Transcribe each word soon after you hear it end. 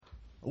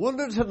I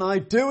wonder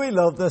tonight, do we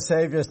love the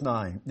Saviour's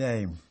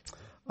name?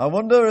 I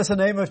wonder, is the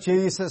name of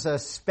Jesus a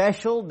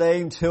special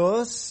name to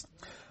us?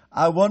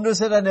 I wonder,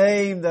 is it a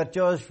name that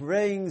just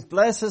rings,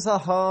 blesses our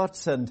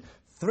hearts and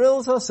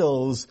thrills our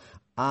souls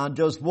and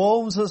just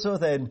warms us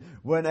within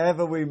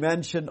whenever we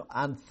mention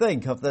and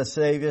think of the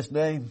Saviour's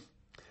name?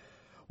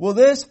 Well,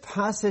 this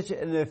passage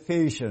in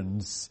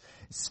Ephesians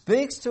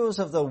speaks to us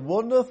of the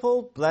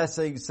wonderful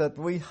blessings that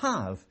we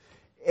have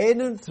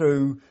in and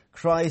through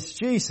Christ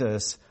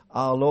Jesus,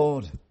 our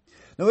Lord.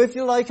 Now, if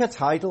you like a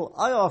title,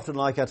 I often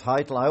like a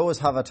title. I always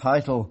have a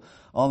title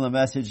on the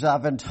message.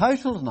 I've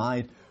entitled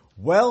tonight,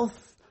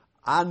 Wealth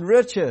and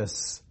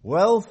Riches.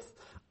 Wealth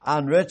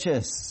and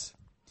Riches.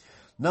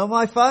 Now,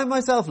 I find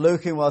myself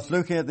whilst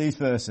looking at these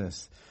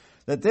verses,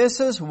 that this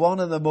is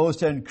one of the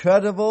most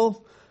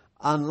incredible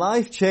and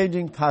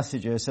life-changing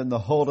passages in the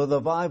whole of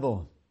the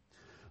Bible.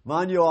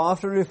 Mind you, I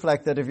often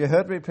reflect that if you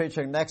heard me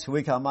preaching next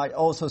week, I might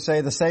also say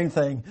the same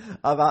thing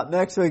about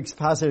next week's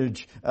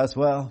passage as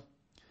well.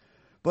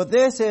 But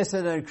this is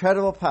an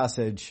incredible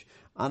passage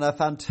and a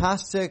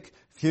fantastic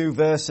few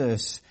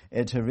verses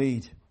to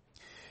read.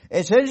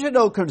 It's interesting to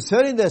know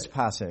concerning this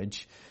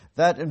passage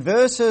that in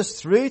verses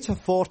 3 to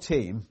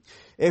 14,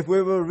 if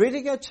we were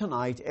reading it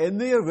tonight in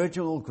the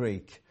original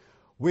Greek,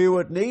 we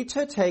would need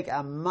to take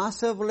a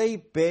massively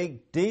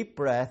big, deep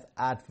breath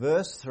at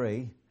verse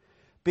 3,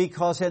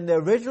 because in the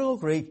original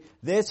Greek,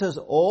 this is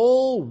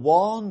all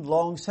one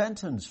long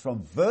sentence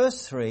from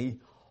verse 3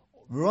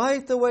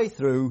 right the way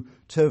through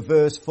to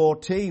verse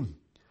 14.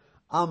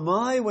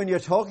 And when you're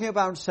talking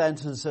about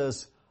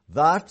sentences,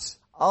 that's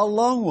a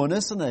long one,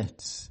 isn't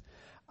it?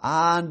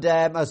 And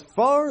as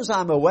far as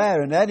I'm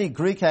aware, and any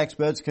Greek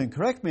experts can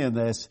correct me on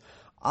this,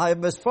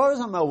 as far as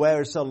I'm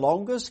aware, it's the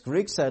longest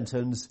Greek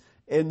sentence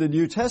in the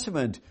New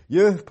Testament.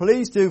 You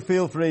please do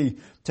feel free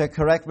to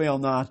correct me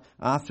on that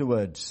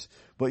afterwards.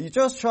 But you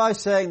just try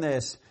saying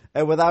this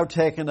without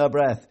taking a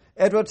breath.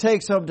 It will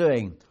take some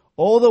doing.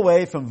 All the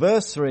way from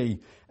verse 3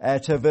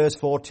 to verse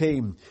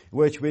 14,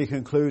 which we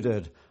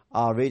concluded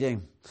our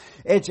reading.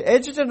 It's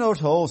interesting to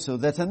note also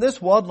that in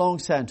this one long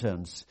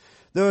sentence,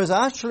 there is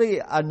actually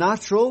a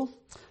natural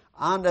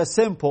and a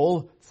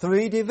simple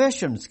three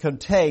divisions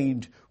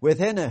contained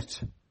within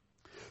it.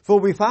 For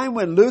we find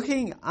when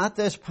looking at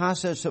this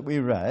passage that we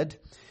read,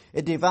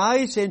 it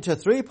divides into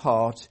three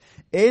parts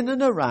in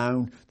and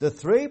around the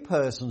three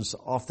persons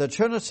of the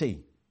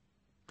Trinity.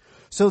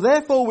 So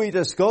therefore we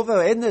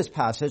discover in this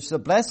passage the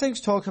blessings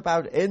talked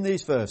about in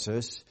these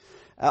verses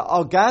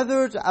are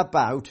gathered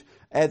about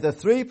the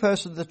three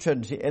persons of the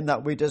Trinity, in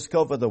that we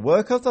discover the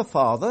work of the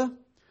Father,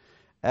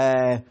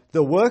 the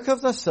work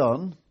of the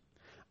Son,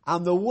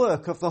 and the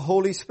work of the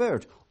Holy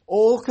Spirit,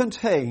 all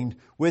contained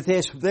with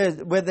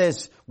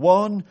this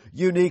one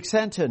unique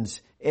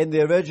sentence in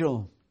the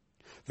original.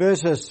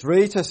 Verses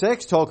 3 to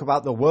 6 talk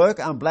about the work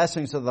and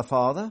blessings of the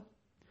Father.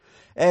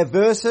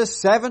 Verses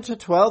 7 to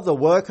 12, the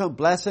work and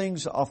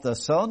blessings of the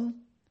Son.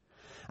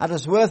 And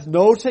it's worth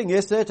noting,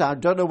 isn't it? I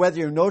don't know whether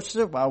you noticed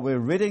it while we're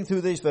reading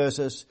through these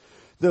verses,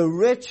 the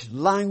rich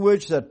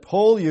language that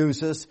Paul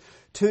uses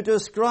to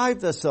describe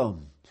the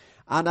Son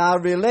and our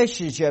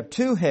relationship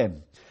to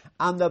Him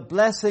and the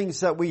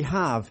blessings that we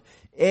have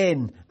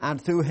in and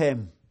through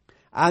Him.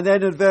 And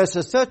then in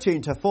verses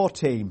 13 to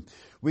 14,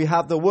 we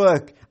have the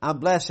work and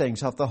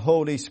blessings of the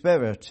Holy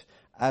Spirit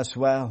as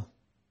well.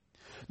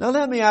 Now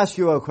let me ask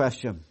you a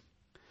question.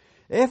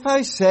 If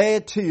I say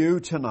it to you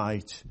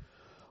tonight,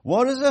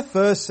 what is the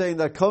first thing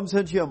that comes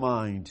into your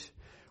mind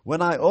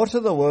when I utter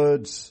the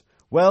words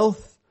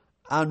wealth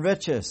and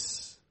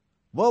riches?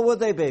 What would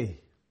they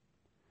be?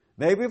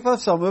 Maybe for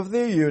some of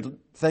you, you'd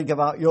think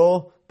about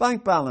your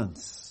bank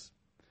balance.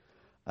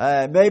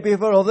 Maybe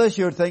for others,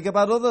 you'd think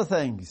about other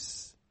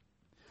things.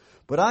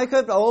 But I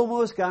could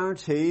almost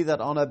guarantee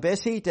that on a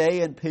busy day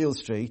in Peel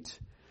Street,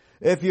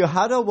 if you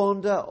had a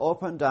wander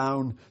up and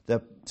down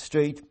the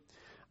street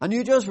and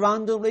you just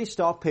randomly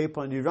stop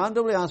people and you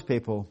randomly ask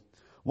people,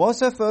 what's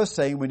the first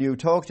thing when you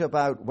talked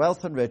about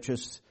wealth and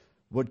riches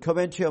would come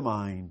into your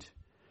mind?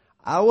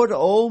 I would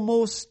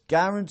almost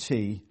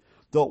guarantee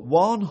that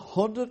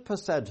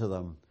 100% of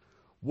them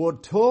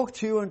would talk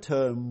to you in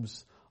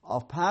terms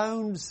of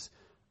pounds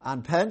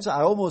and pence.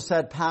 I almost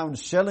said pounds,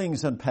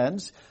 shillings and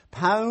pence.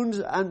 Pounds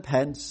and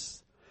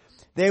pence.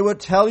 They would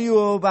tell you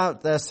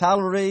about their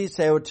salaries.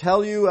 They would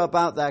tell you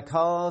about their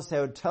cars. They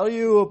would tell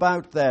you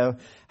about their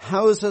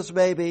houses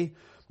maybe.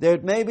 They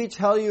would maybe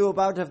tell you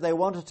about, if they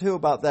wanted to,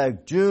 about their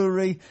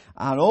jewelry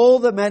and all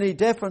the many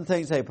different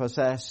things they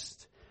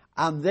possessed.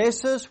 And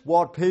this is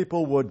what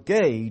people would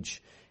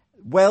gauge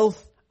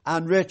wealth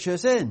and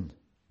riches in.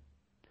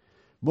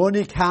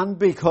 Money can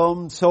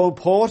become so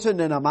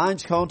important in a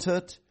man's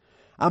concert,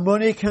 and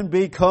money can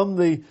become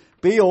the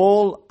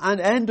be-all and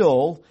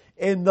end-all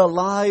in the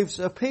lives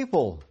of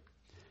people.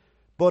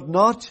 But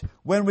not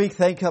when we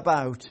think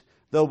about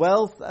the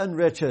wealth and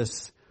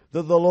riches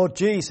that the Lord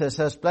Jesus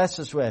has blessed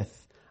us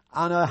with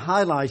and are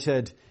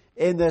highlighted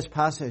in this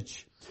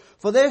passage.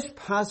 For this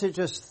passage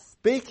is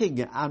speaking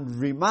and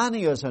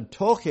reminding us and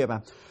talking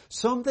about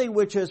something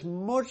which is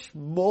much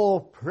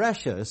more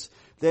precious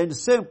than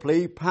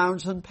simply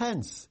pounds and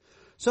pence.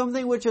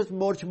 Something which is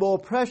much more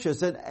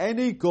precious than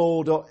any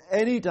gold or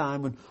any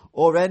diamond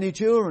or any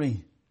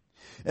jewelry.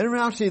 In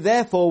reality,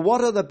 therefore,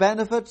 what are the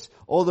benefits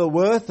or the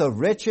worth of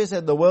riches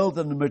in the world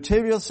in the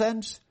material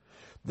sense?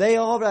 They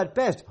are at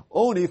best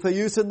only for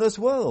use in this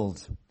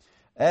world.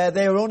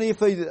 They are only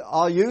for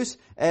our use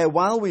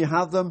while we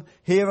have them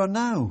here and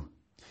now.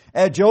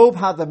 Job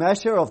had the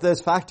measure of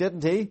this fact,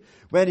 didn't he?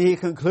 When he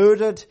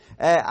concluded,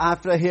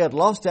 after he had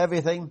lost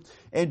everything,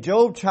 in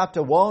Job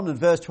chapter 1 and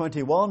verse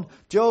 21,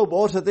 Job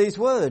uttered these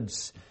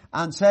words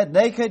and said,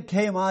 "Naked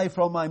came I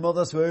from my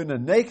mother's womb,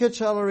 and naked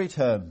shall I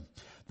return.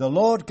 The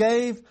Lord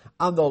gave,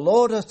 and the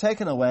Lord has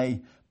taken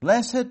away.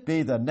 Blessed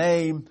be the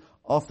name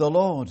of the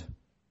Lord."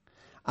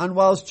 And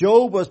whilst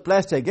Job was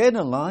blessed again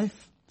in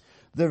life,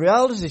 the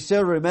reality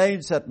still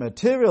remains that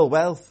material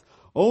wealth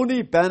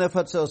only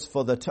benefits us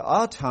for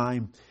our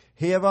time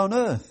here on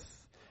earth.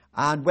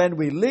 And when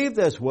we leave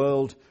this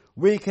world,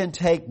 we can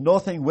take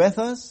nothing with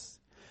us.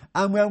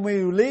 And when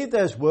we leave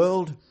this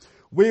world,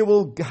 we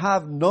will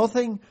have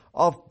nothing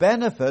of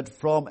benefit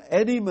from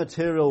any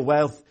material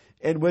wealth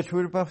in which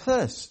we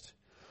persist.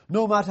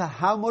 No matter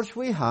how much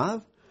we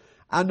have,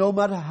 and no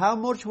matter how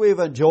much we've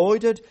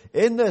enjoyed it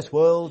in this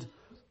world,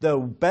 the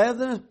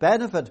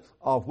benefit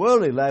of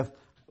worldly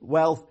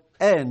wealth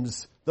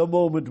ends the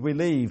moment we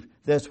leave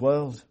this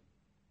world.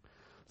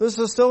 There's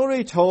a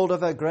story told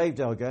of a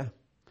gravedigger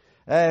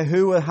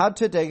who had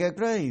to dig a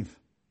grave.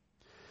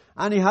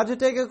 And he had to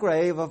dig a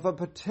grave of a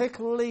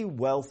particularly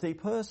wealthy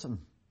person.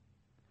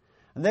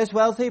 And this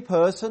wealthy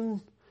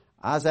person,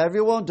 as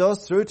everyone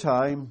does through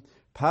time,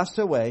 passed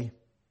away.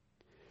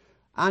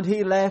 And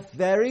he left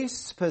very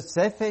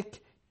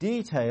specific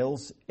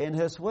details in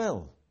his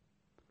will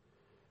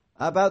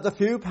about the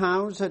few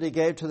pounds that he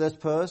gave to this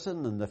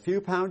person and the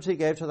few pounds he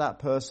gave to that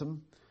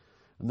person.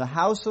 And the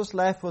house was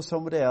left with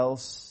somebody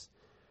else.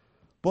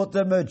 But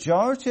the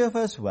majority of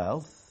his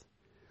wealth,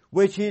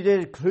 which he had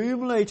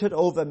accumulated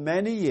over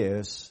many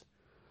years,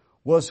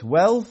 was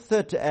wealth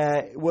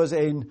that was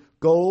in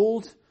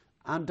gold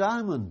and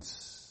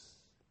diamonds,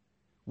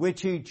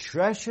 which he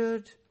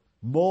treasured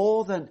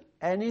more than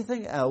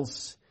anything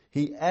else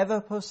he ever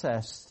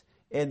possessed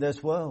in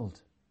this world.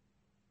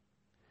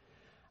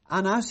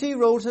 And as he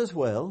wrote his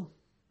will,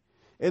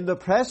 in the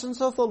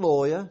presence of the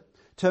lawyer,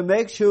 to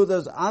make sure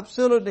there's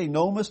absolutely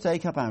no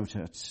mistake about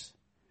it,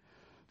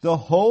 the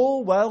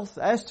whole wealth,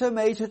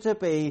 estimated to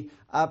be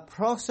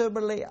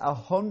approximately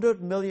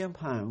 £100 million,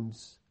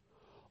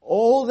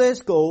 all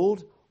this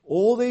gold,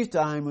 all these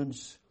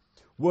diamonds,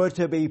 were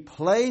to be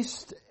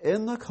placed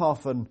in the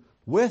coffin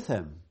with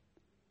him,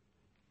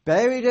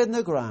 buried in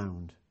the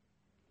ground,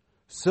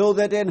 so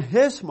that in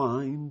his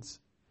mind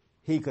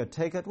he could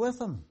take it with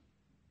him.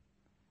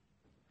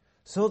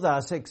 So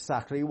that's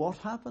exactly what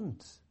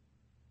happened.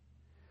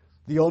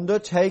 The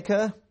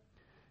undertaker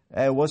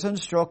was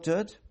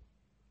instructed,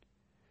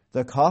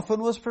 the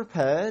coffin was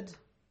prepared,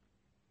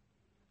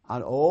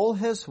 and all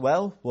his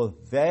wealth was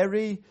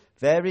very,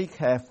 very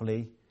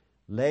carefully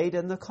laid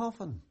in the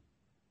coffin.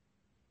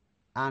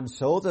 And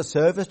so the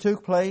service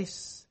took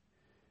place,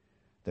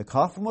 the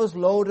coffin was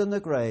lowered in the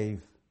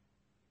grave,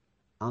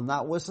 and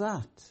that was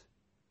that.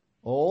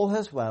 All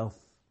his wealth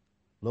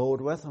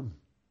lowered with him.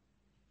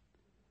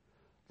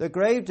 The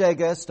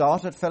gravedigger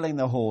started filling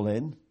the hole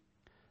in,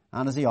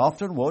 and as he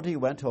often would, he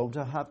went home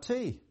to have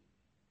tea.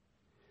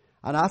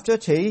 And after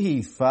tea,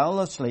 he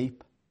fell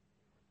asleep.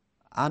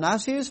 And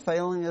as he was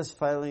falling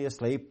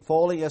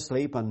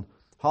asleep and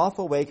half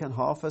awake and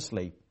half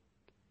asleep,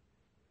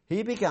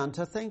 he began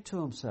to think to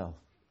himself.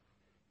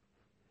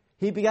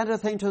 He began to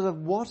think to himself,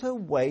 what a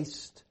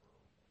waste,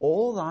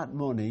 all that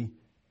money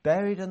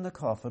buried in the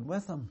coffin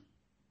with him.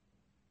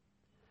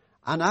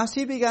 And as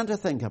he began to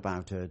think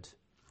about it,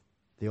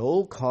 the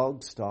old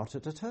cog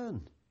started to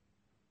turn.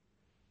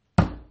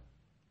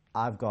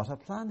 I've got a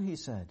plan, he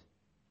said.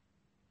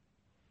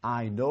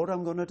 I know what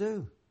I'm going to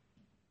do.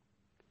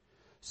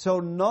 So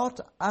not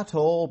at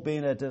all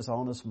being a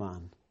dishonest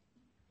man,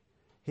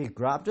 he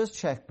grabbed his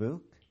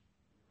checkbook,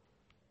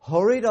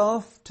 hurried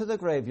off to the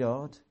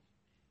graveyard,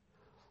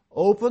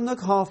 opened the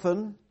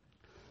coffin,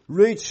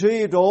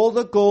 retrieved all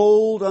the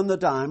gold and the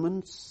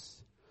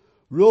diamonds,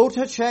 wrote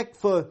a check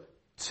for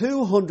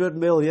 200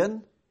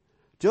 million,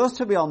 just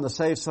to be on the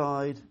safe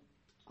side,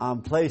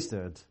 and placed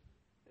it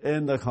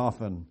in the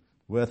coffin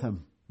with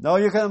him. Now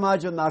you can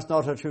imagine that's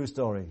not a true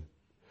story.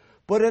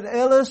 But it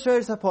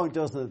illustrates the point,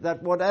 doesn't it,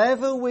 that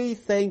whatever we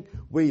think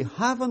we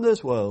have in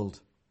this world,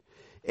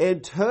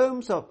 in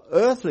terms of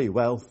earthly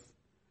wealth,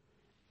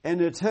 in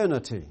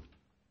eternity,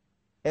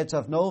 it's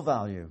of no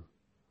value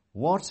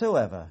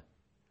whatsoever,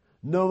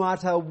 no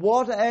matter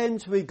what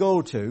ends we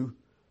go to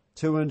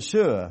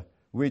ensure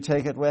we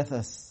take it with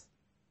us.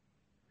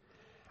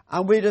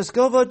 And we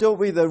discover, don't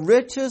we, the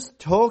riches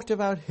talked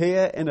about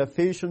here in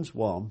Ephesians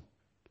 1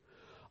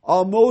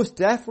 are most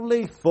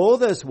definitely for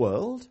this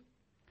world,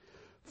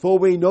 for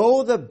we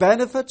know the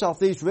benefits of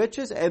these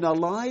riches in our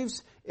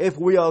lives if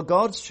we are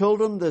God's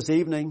children this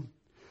evening.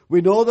 We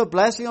know the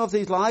blessing of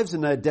these lives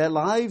in their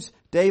lives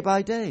day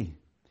by day.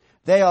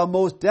 They are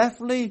most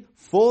definitely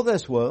for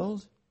this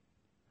world,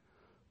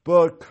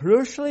 but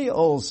crucially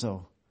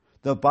also,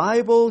 the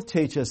Bible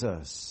teaches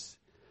us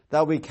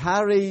that we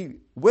carry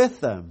with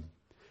them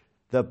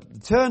the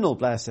eternal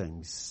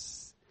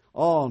blessings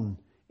on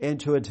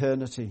into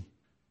eternity.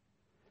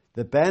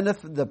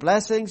 The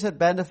blessings and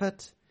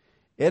benefit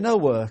in our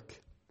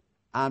work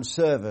and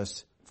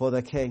service for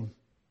the King.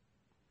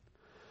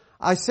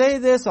 I say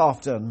this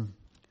often,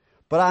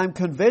 but I'm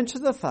convinced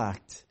of the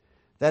fact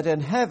that in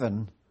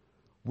heaven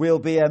we'll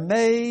be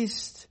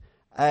amazed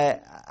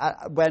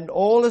when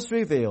all is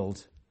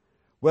revealed,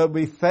 when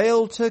we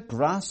fail to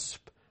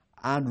grasp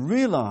and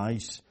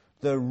realize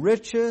the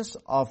riches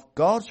of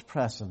God's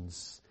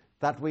presence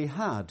that we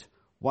had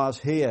whilst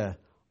here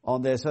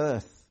on this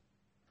earth.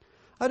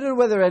 I don't know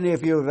whether any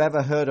of you have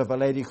ever heard of a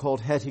lady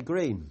called Hetty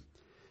Green.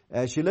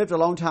 She lived a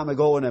long time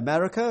ago in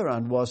America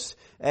and was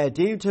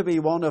deemed to be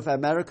one of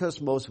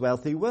America's most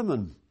wealthy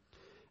women.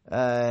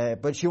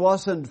 But she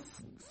wasn't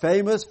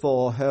famous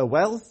for her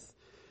wealth.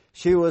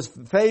 She was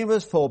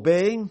famous for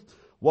being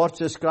what's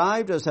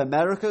described as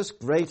America's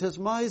greatest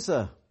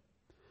miser.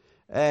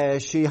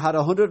 She had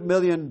 $100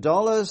 million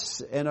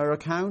in her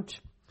account.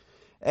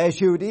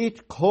 She would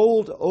eat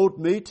cold oat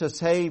meat to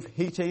save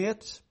heating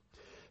it.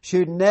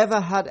 She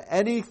never had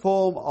any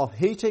form of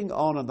heating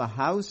on in the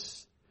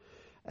house.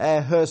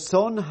 Her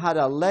son had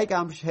a leg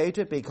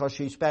amputated because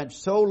she spent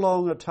so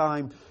long a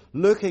time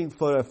looking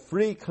for a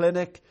free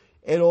clinic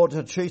in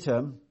order to treat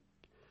him.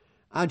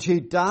 And she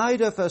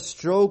died of a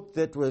stroke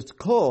that was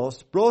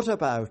brought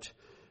about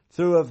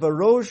through a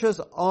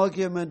ferocious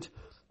argument,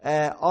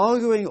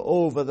 arguing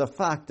over the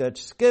fact that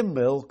skim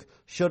milk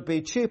should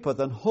be cheaper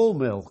than whole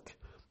milk.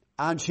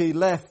 And she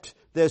left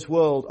this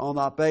world on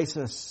that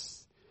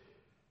basis.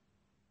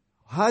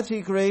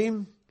 Hattie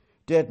Green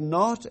did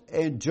not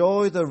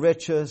enjoy the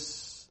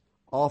riches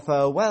of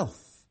her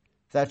wealth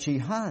that she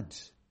had.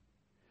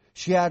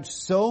 She had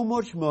so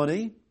much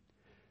money,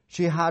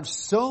 she had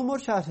so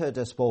much at her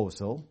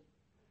disposal,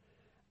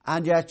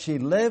 and yet she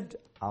lived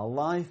a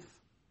life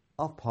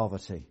of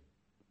poverty.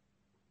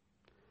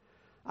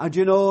 And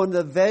you know, in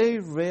the very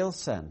real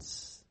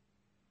sense,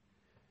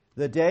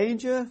 the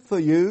danger for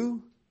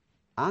you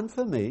and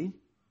for me,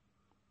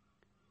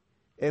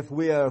 if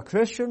we are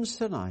Christians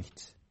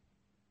tonight,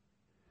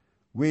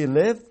 we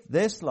live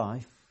this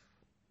life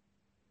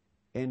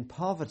in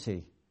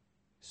poverty,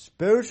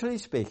 spiritually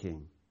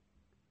speaking,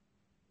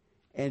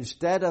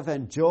 instead of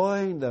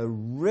enjoying the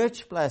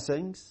rich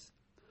blessings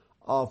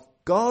of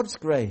God's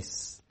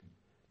grace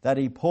that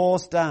He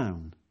pours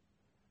down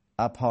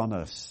upon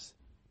us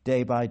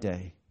day by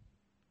day.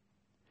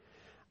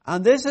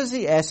 And this is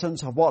the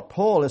essence of what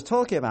Paul is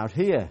talking about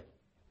here.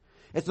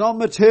 It's not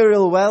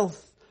material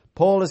wealth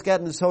Paul is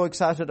getting so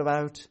excited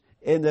about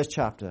in this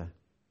chapter.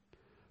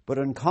 But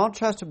in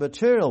contrast to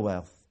material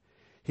wealth,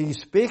 he's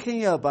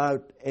speaking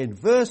about, in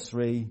verse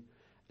 3,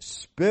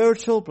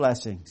 spiritual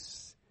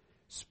blessings.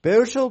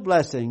 Spiritual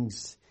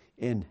blessings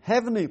in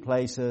heavenly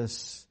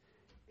places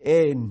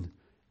in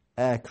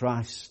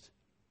Christ.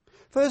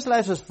 First,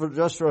 let us,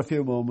 for a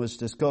few moments,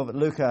 discover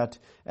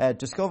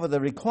the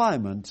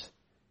requirement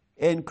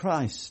in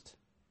Christ.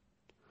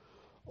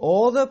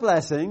 All the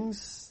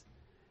blessings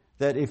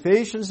that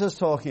Ephesians is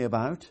talking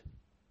about,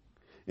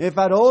 in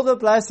fact, all the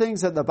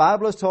blessings that the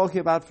Bible is talking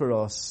about for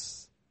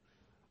us,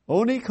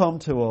 only come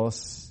to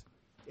us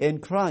in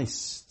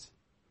Christ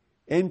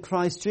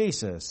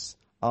Jesus,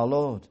 our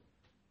Lord.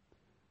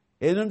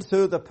 In and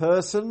through the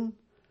person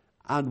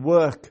and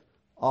work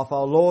of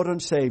our Lord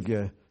and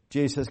Savior,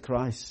 Jesus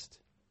Christ.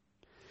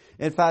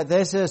 In fact,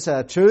 this is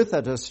a truth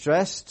that is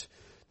stressed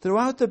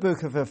throughout the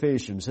book of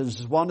Ephesians.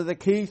 This is one of the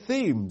key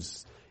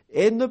themes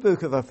in the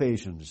book of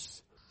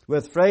Ephesians,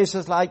 with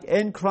phrases like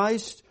in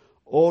Christ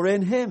or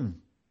in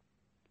Him.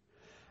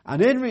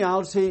 And in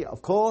reality,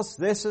 of course,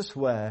 this is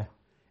where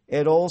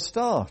it all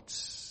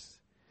starts.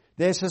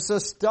 This is the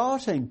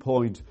starting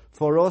point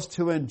for us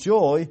to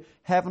enjoy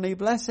heavenly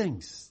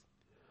blessings.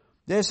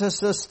 This is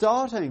the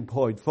starting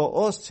point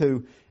for us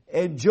to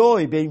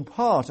enjoy being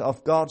part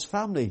of God's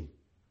family.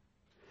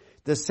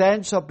 The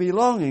sense of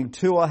belonging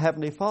to our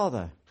Heavenly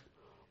Father.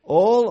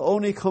 All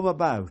only come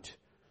about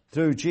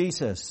through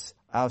Jesus,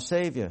 our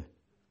Savior,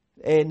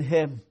 in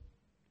Him.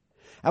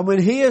 And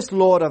when He is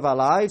Lord of our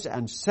lives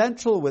and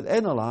central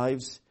within our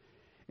lives,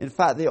 in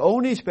fact, the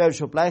only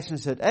spiritual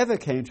blessings that ever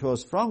came to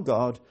us from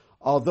God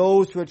are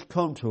those which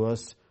come to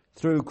us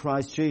through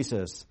Christ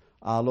Jesus,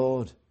 our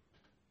Lord.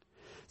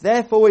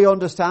 Therefore we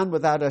understand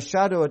without a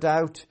shadow of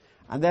doubt,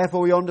 and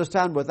therefore we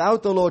understand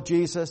without the Lord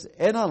Jesus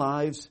in our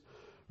lives,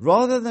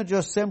 rather than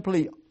just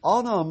simply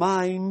on our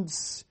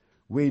minds,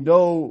 we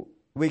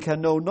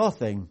can know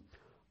nothing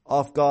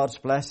of God's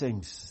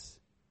blessings.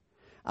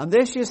 And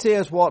this, you see,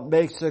 is what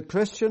makes the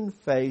Christian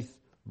faith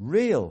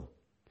real.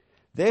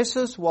 This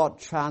is what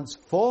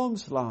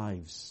transforms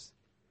lives.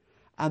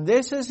 And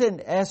this is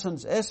in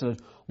essence,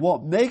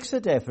 what makes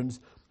the difference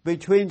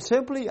between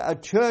simply a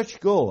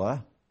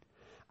churchgoer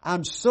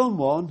and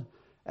someone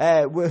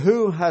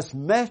who has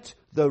met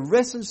the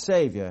risen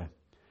Saviour,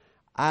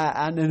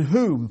 and in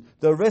whom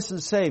the risen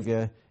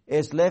Saviour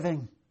is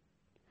living.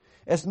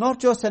 It's not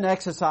just an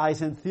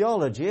exercise in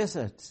theology, is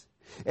it?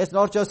 It's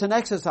not just an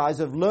exercise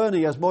of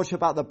learning as much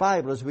about the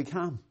Bible as we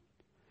can.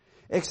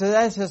 It's an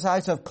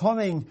exercise of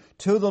coming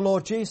to the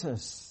Lord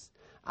Jesus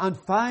and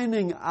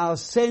finding our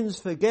sins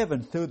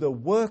forgiven through the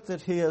work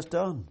that He has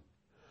done.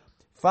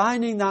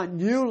 Finding that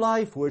new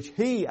life which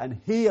He and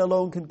He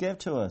alone can give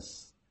to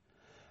us.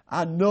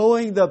 And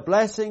knowing the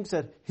blessings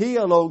that He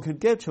alone can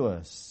give to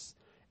us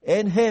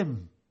in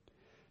Him.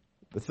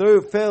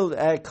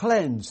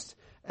 Cleansed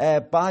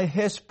by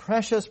His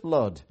precious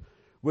blood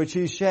which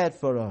He shed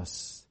for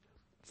us.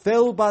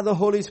 Filled by the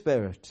Holy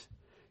Spirit.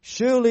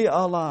 Surely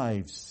our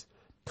lives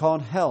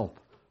can't help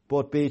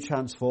but be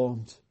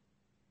transformed.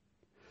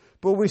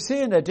 But we see,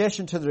 in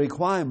addition to the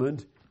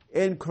requirement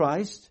in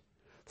Christ,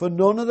 for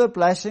none of the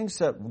blessings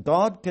that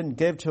God can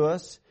give to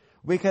us,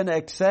 we can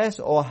access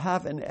or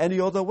have in any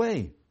other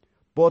way,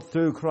 but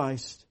through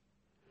Christ.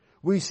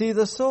 We see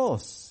the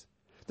source.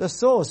 The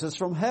source is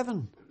from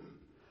heaven.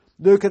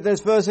 Look at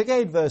this verse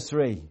again, verse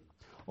 3.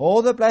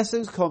 All the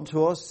blessings come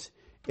to us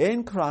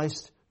in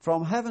Christ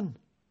from heaven.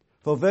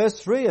 For verse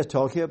 3 is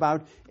talking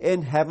about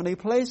in heavenly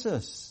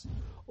places,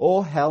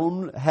 or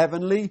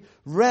heavenly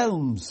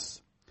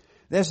realms.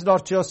 This is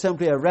not just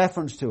simply a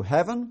reference to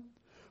heaven,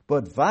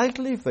 but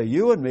vitally for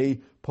you and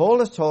me,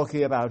 Paul is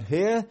talking about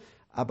here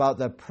about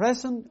the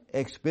present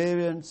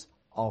experience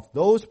of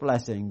those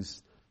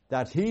blessings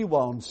that he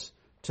wants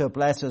to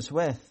bless us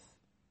with.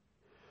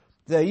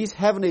 These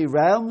heavenly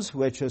realms,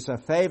 which is a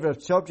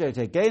favorite subject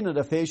again in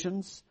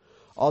Ephesians,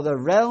 are the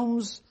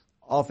realms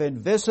of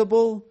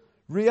invisible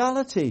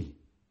reality.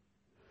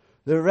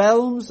 The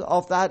realms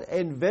of that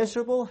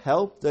invisible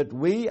help that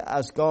we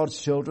as God's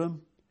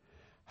children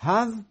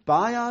have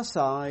by our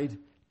side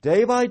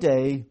day by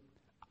day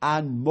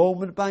and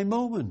moment by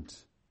moment.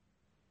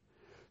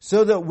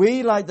 So that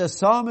we, like the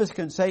psalmist,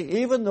 can say,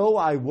 even though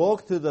I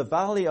walk through the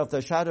valley of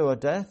the shadow of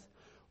death,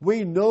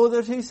 we know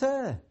that He's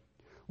there.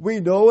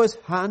 We know His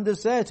hand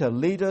is there to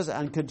lead us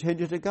and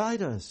continue to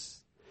guide us.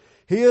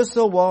 He is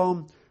the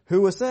one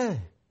who is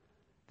there.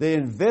 The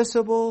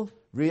invisible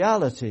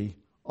reality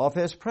of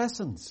His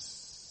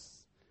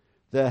presence.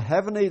 The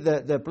heavenly,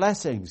 the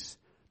blessings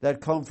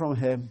that come from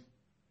Him.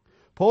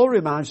 Paul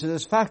reminds us of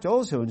this fact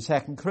also in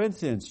 2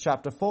 Corinthians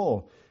chapter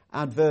 4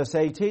 and verse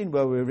 18,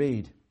 where we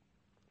read,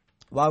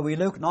 while we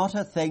look not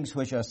at things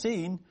which are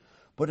seen,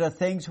 but at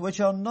things which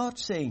are not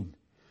seen.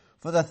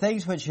 For the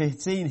things which are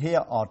seen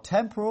here are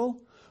temporal,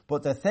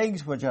 but the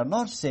things which are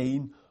not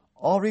seen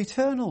are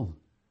eternal.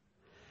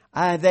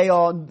 And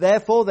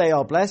therefore they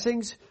are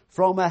blessings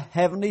from a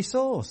heavenly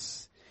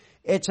source.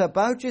 It's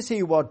about, you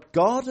see, what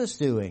God is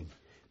doing,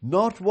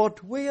 not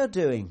what we are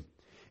doing.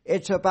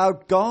 It's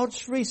about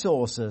God's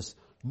resources,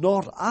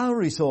 not our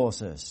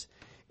resources.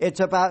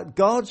 It's about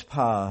God's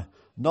power,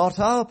 not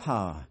our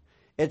power.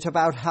 It's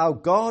about how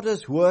God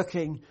is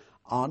working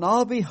on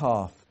our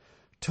behalf,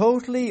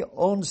 totally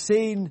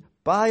unseen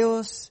by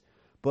us,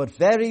 but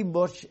very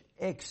much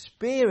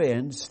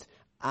experienced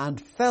and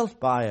felt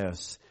by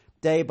us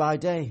day by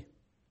day.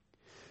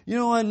 You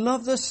know, I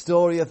love the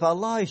story of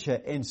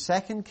Elisha in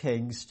 2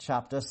 Kings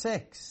chapter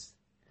 6.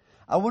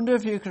 I wonder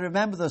if you can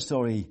remember the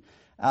story.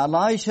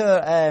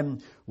 Elisha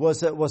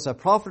was a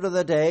prophet of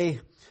the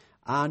day,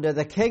 and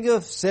the king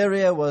of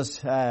Syria was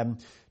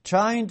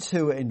trying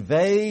to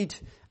invade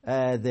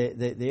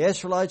the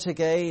Israelites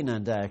again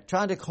and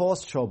trying to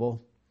cause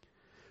trouble.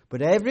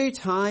 But every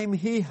time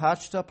he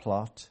hatched a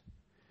plot,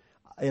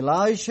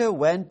 Elisha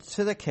went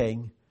to the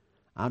king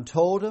and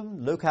told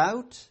him, look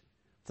out,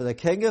 for the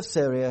king of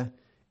Syria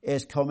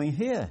is coming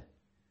here.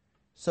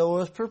 So it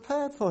was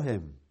prepared for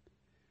him.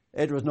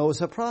 It was no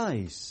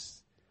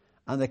surprise.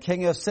 And the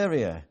king of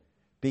Syria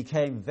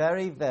became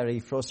very, very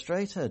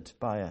frustrated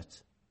by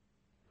it.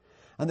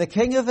 And the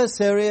king of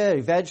Assyria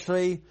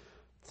eventually,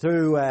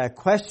 through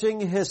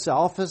questioning his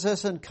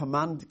officers and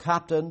command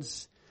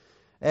captains,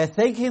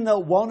 thinking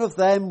that one of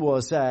them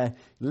was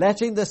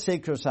letting the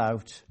secrets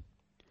out,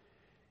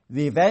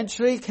 they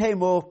eventually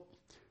came up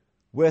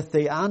with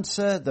the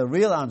answer, the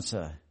real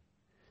answer,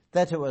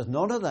 that it was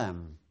none of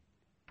them,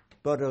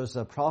 but it was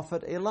the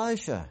prophet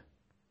Elisha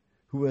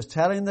who was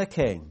telling the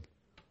king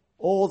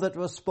all that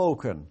was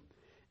spoken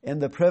in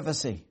the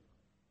privacy.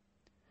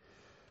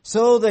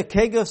 So the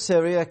king of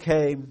Syria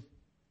came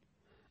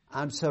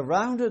and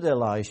surrounded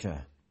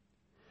Elisha,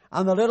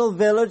 and the little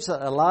village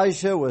that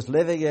Elisha was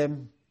living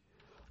in,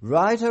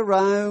 right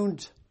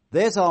around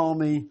this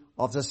army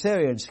of the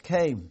Syrians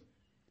came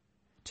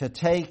to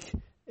take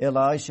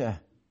Elisha.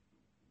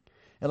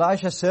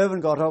 Elisha's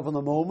servant got up in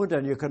the morning,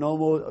 and you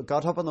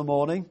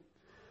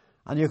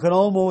can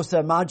almost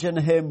imagine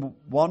him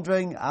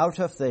wandering out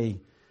of the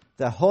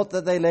hut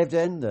that they lived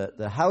in,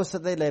 the house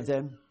that they lived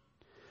in.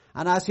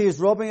 And as he was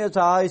rubbing his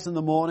eyes in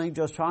the morning,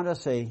 just trying to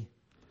see,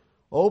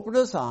 opened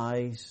his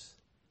eyes,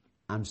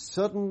 and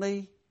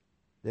suddenly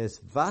this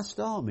vast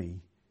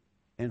army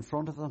in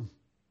front of them.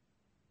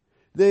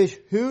 this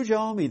huge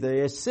army,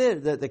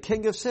 the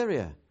king of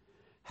Syria,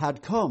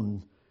 had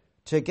come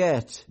to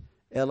get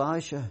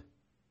Elisha.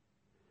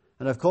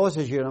 And of course,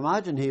 as you can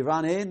imagine, he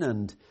ran in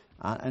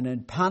and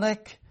in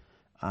panic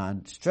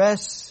and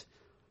stress.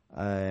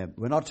 We're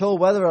not told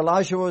whether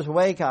Elisha was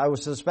awake. I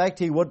would suspect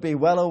he would be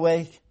well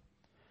awake.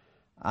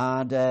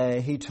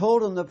 And he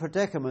told them the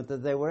predicament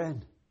that they were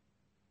in.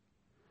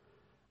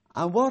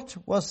 And what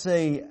was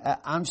the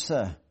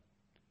answer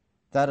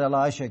that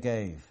Elisha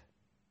gave?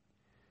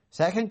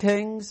 2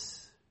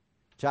 Kings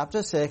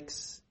chapter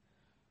 6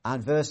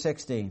 and verse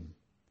 16.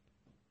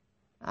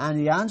 And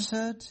he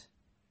answered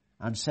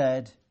and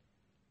said,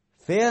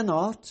 Fear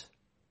not,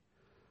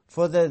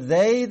 for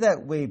they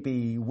that will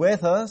be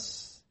with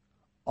us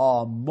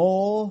are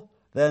more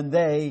than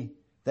they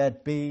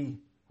that be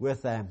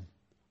with them.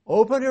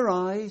 Open your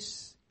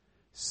eyes,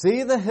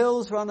 see the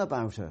hills run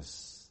about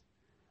us,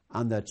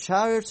 and the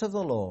chariots of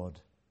the Lord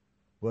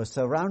were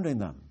surrounding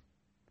them,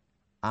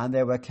 and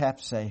they were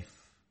kept safe.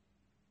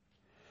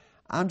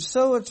 And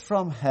so it's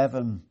from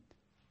heaven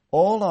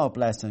all our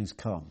blessings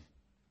come.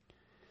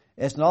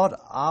 It's not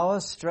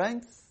our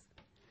strength.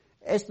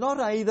 It's not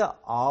either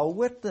our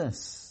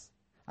witness,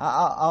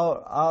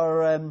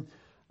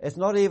 it's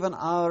not even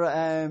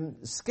our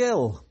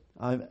skill.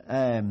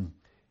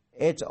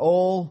 It's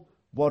all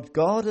what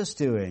God is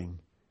doing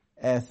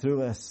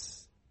through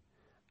us.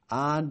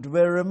 And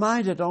we're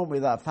reminded, aren't we,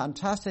 that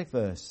fantastic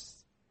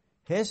verse,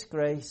 His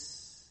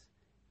grace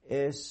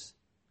is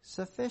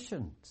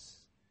sufficient.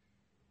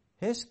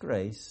 His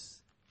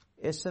grace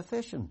is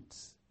sufficient.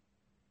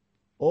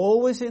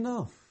 Always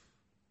enough.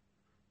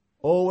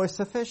 Always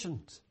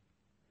sufficient.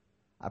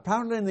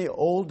 Apparently in the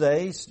old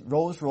days,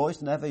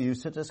 Rolls-Royce never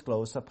used to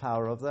disclose the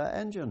power of their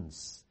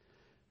engines.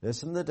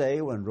 This is the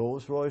day when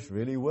Rolls-Royce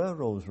really were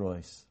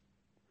Rolls-Royce.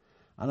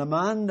 And a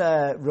man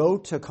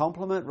wrote to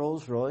compliment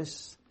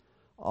Rolls-Royce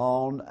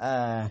on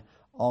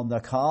the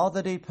car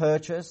that he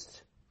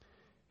purchased.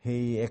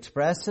 He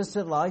expressed his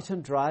delight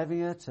in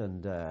driving it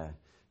and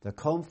the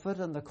comfort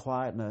and the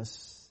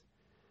quietness.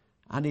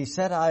 And he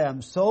said, I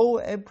am so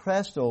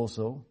impressed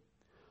also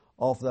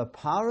of the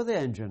power of the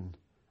engine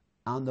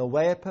and the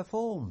way it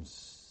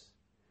performs.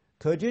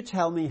 Could you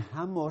tell me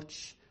how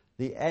much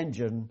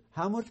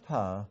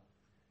power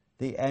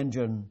the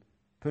engine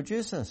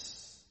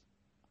produces?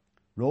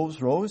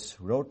 Rolls-Royce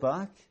wrote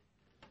back,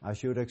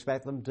 as you would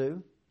expect them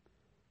to,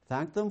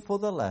 thanked them for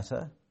the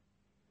letter,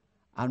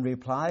 and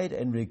replied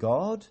in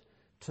regard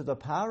to the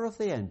power of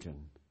the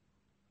engine,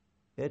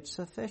 it's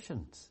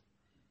sufficient.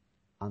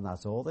 And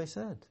that's all they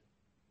said.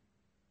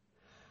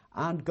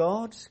 And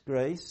God's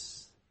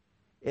grace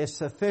is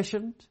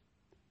sufficient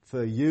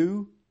for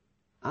you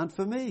and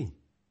for me.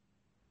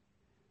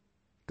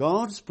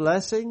 God's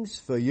blessings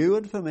for you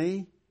and for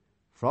me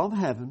from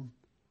heaven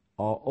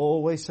are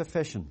always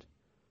sufficient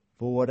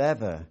for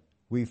whatever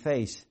we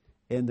face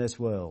in this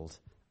world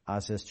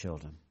as His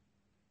children.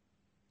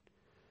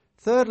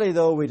 Thirdly,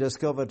 though, we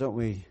discover, don't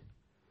we,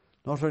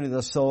 not only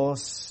the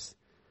source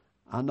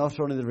and not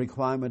only the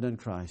requirement in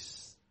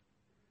Christ,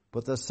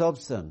 but the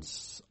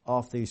substance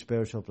of these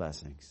spiritual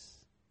blessings.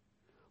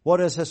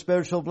 What is a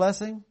spiritual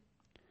blessing?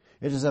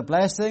 It is a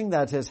blessing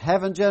that is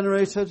heaven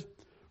generated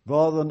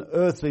rather than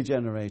earthly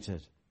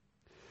generated.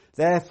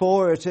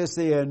 Therefore, it is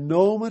the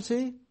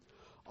enormity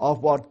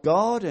of what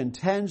God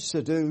intends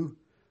to do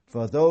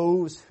for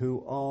those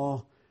who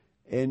are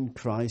in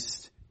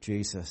Christ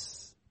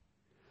Jesus.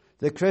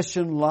 The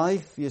Christian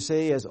life, you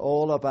see, is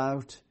all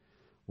about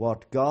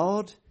what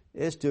God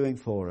is doing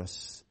for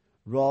us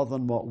rather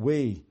than what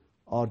we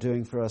are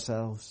doing for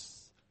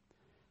ourselves.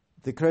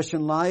 The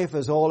Christian life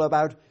is all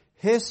about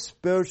His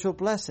spiritual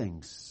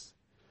blessings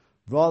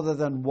rather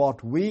than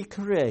what we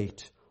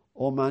create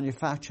or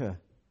manufacture.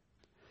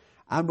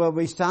 And when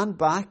we stand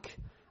back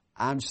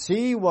and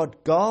see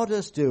what God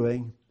is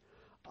doing,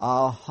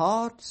 our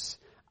hearts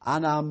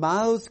and our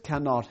mouths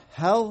cannot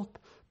help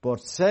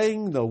but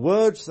sing the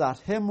words that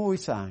hymn we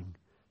sang,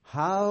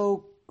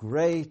 How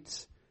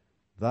great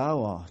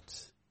Thou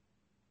art.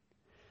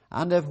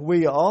 And if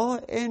we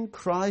are in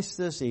Christ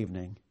this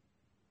evening,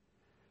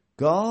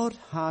 God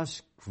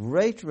has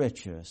great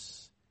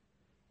riches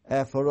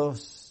for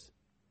us.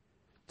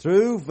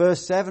 Through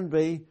verse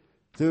 7b,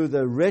 through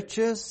the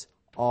riches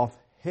of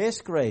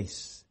His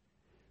grace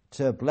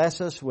to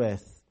bless us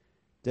with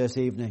this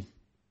evening.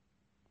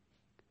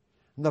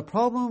 And the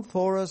problem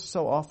for us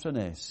so often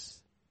is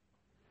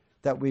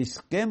that we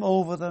skim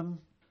over them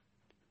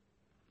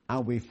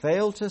and we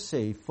fail to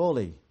see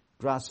fully,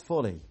 grasp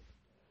fully,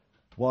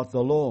 what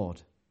the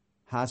Lord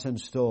has in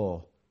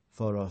store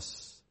for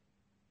us.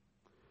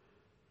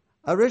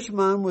 A rich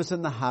man was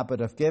in the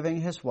habit of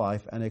giving his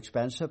wife an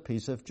expensive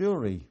piece of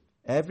jewelry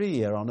every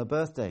year on her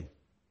birthday.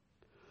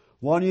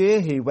 One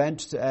year he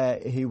might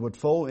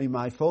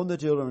phone the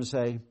jeweler and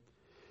say,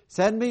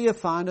 send me your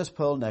finest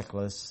pearl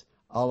necklace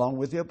along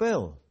with your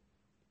bill.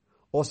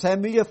 Or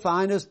send me your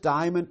finest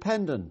diamond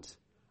pendant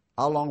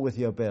along with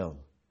your bill.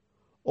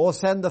 Or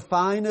send the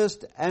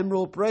finest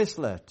emerald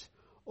bracelet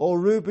or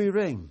ruby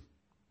ring.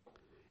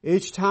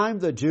 Each time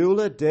the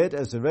jeweler did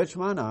as the rich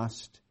man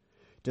asked,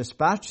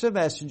 dispatched a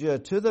messenger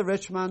to the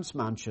rich man's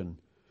mansion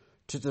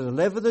to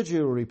deliver the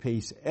jewelry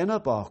piece in a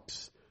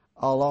box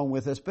along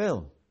with his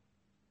bill.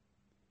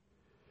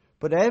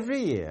 But every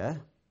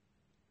year,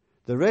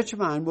 the rich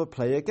man would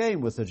play a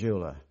game with the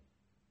jeweler.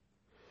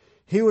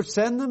 He would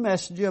send the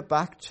messenger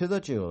back to the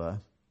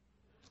jeweler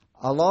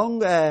along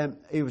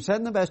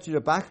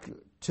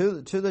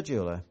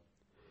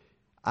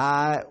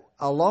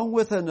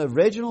with an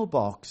original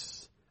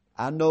box,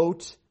 a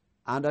note,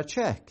 and a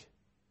check.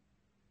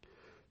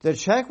 The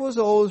check was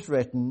always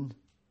written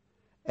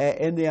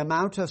in the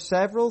amount of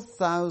several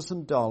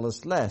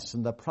 $1,000s less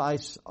than the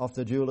price of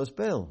the jeweler's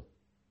bill.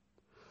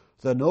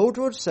 The note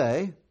would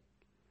say,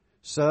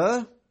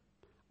 "Sir,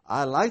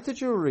 I like the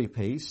jewelry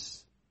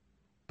piece,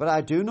 but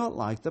I do not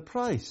like the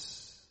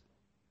price.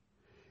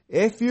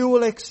 If you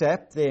will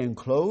accept the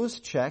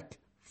enclosed check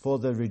for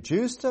the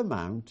reduced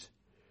amount,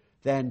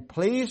 then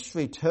please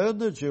return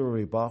the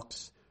jewelry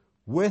box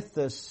with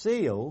the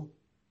seal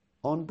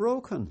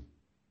unbroken."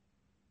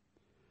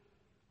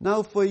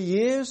 Now for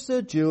years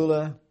the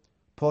jeweler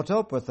put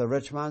up with the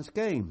rich man's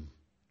game,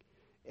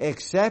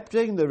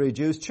 accepting the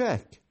reduced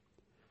check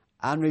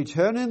and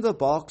returning the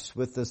box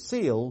with the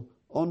seal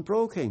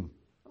unbroken,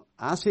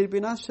 as he'd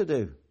been asked to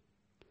do.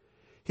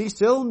 He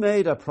still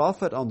made a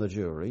profit on the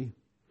jewelry,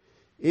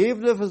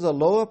 even if it was a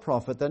lower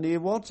profit than he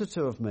wanted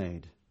to have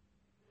made.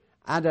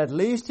 And at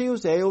least he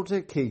was able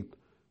to keep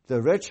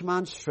the rich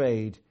man's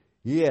trade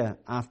year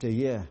after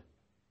year.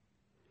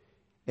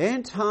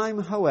 In time,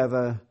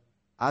 however,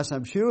 as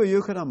I'm sure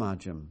you can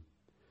imagine,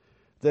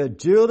 the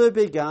jeweler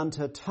began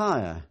to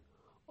tire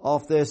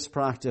of this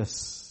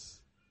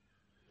practice.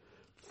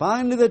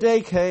 Finally, the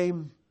day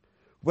came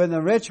when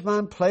the rich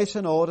man placed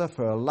an order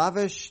for a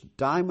lavish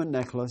diamond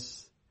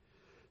necklace.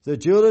 The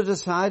jeweler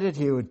decided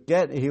he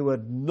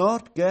would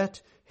not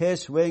get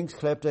his wings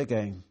clipped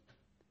again.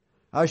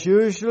 As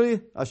usual,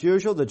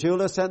 the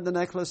jeweler sent the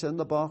necklace in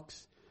the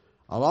box,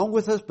 along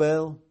with his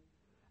bill.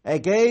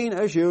 Again,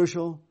 as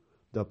usual,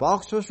 the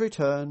box was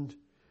returned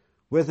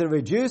with a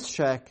reduced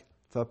check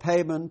for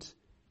payment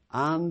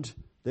and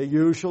the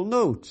usual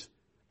note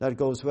that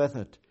goes with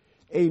it.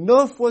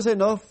 Enough was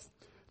enough.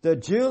 The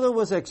jeweler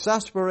was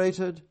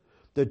exasperated.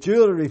 The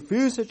jeweler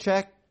refused the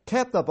check,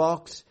 kept the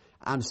box,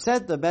 and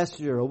sent the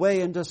messenger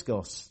away in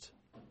disgust.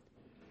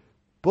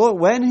 But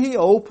when he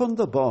opened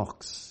the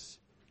box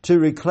to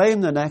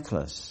reclaim the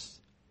necklace,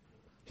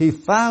 he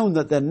found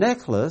that the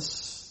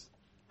necklace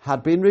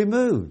had been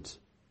removed.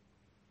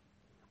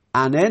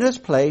 And in its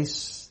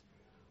place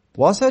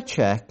was a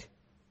check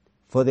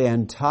for the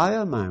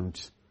entire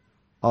amount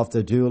of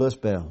the jeweler's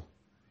bill.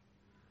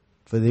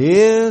 For the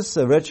years,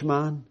 the rich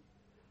man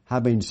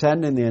had been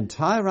sending the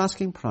entire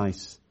asking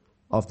price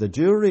of the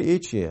jewelry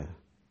each year,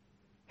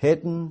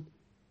 hidden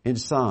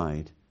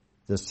inside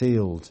the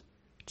sealed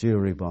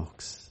jewelry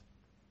box.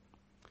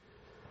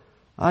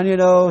 And you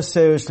know,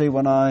 seriously,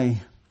 when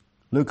I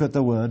look at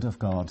the Word of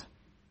God,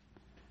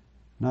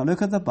 now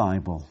look at the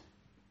Bible,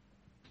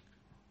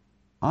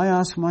 I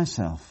ask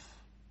myself,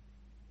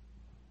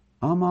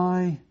 am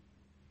I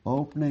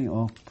opening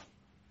up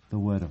the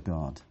Word of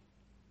God?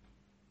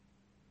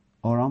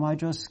 Or am I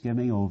just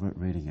skimming over it,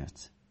 reading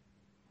it?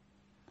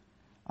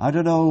 I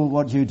don't know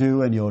what you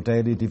do in your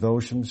daily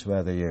devotions,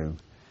 whether you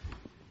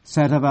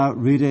set about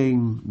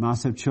reading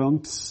massive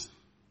chunks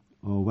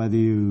or whether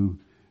you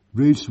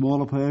read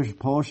smaller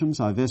portions.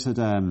 I visited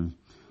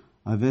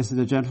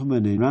a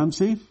gentleman in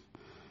Ramsey,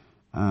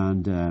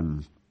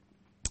 and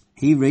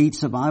he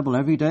reads the Bible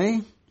every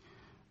day,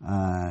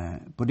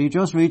 but he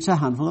just reads a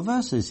handful of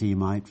verses. He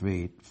might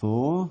read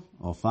 4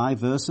 or 5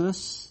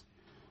 verses,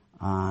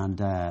 and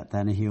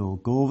then he'll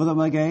go over them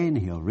again,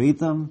 he'll read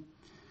them,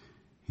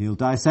 he'll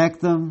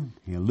dissect them,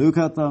 he'll look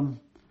at them,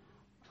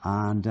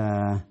 and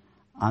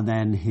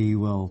then he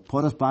will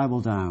put his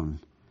Bible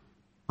down,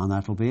 and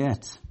that'll be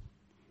it.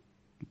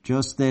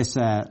 Just this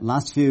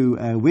last few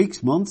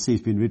months,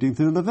 he's been reading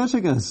through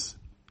Leviticus.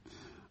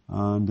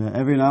 And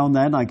every now and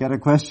then I get a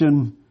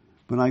question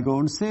when I go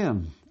and see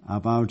him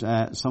about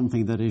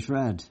something that he's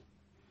read.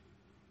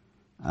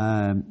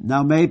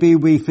 Now maybe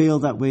we feel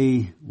that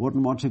we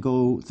wouldn't want to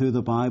go through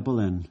the Bible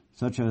in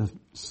such a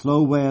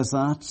slow way as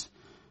that.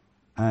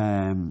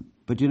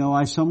 But you know,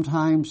 I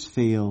sometimes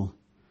feel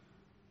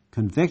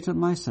convicted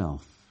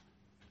myself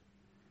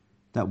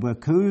that we're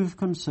kind of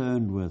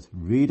concerned with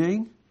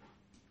reading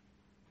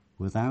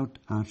without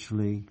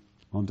actually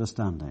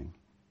understanding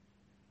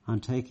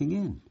and taking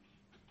in.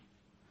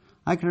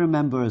 I can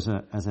remember as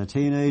a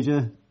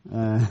teenager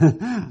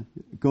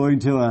going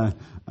to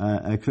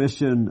a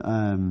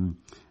Christian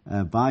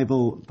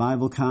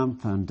Bible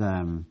camp,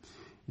 and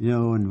you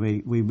know, and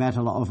we met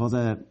a lot of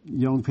other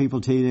young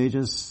people,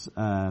 teenagers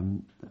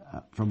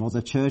from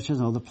other churches,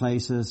 other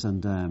places,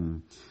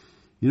 and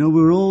you know,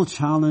 we were all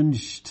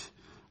challenged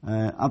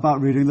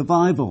about reading the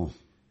Bible.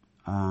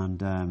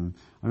 And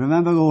I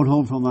remember going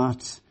home from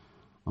that,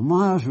 and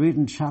I was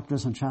reading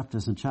chapters and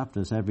chapters and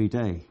chapters every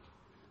day.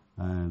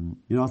 You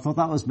know, I thought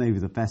that was maybe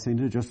the best thing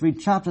to do, just read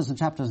chapters and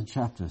chapters and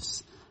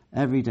chapters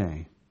every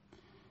day,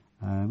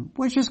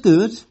 which is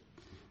good.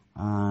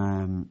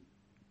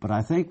 But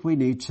I think we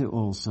need to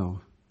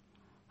also,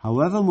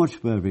 however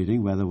much we're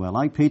reading, whether we're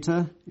like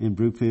Peter in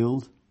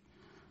Brookfield,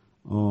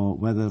 or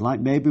whether like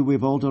maybe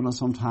we've all done at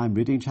some time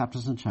reading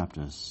chapters and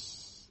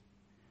chapters,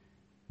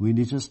 we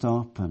need to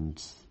stop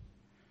and,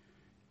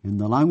 in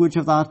the language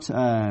of that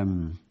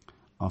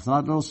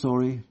little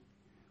story,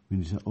 we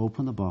need to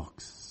open the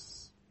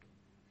box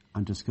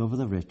and discover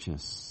the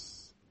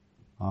riches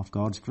of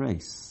God's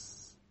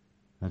grace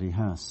that He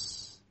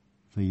has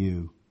for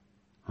you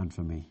and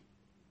for me.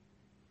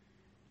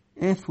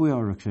 If we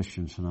are a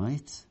Christian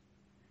tonight,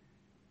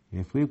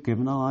 if we've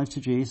given our lives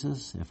to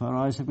Jesus, if our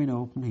eyes have been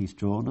opened, He's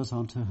drawn us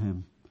onto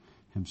Him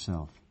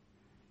Himself,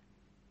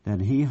 then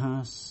He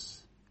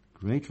has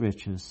great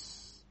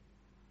riches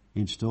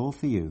in store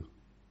for you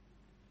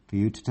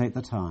to take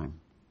the time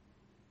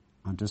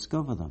and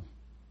discover them.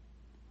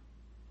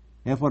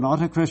 If we're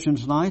not a Christian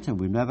tonight and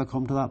we've never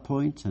come to that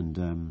point,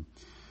 and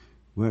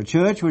we're at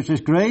church, which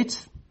is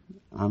great,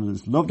 and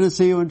it's lovely to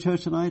see you in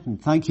church tonight,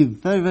 and thank you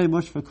very, very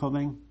much for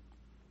coming.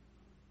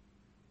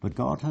 But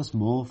God has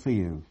more for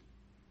you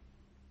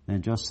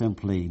than just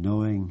simply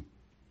knowing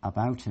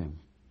about Him.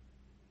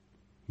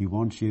 He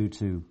wants you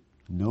to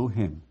know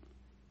Him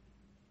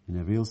in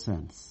a real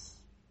sense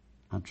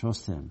and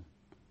trust Him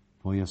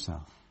for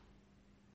yourself.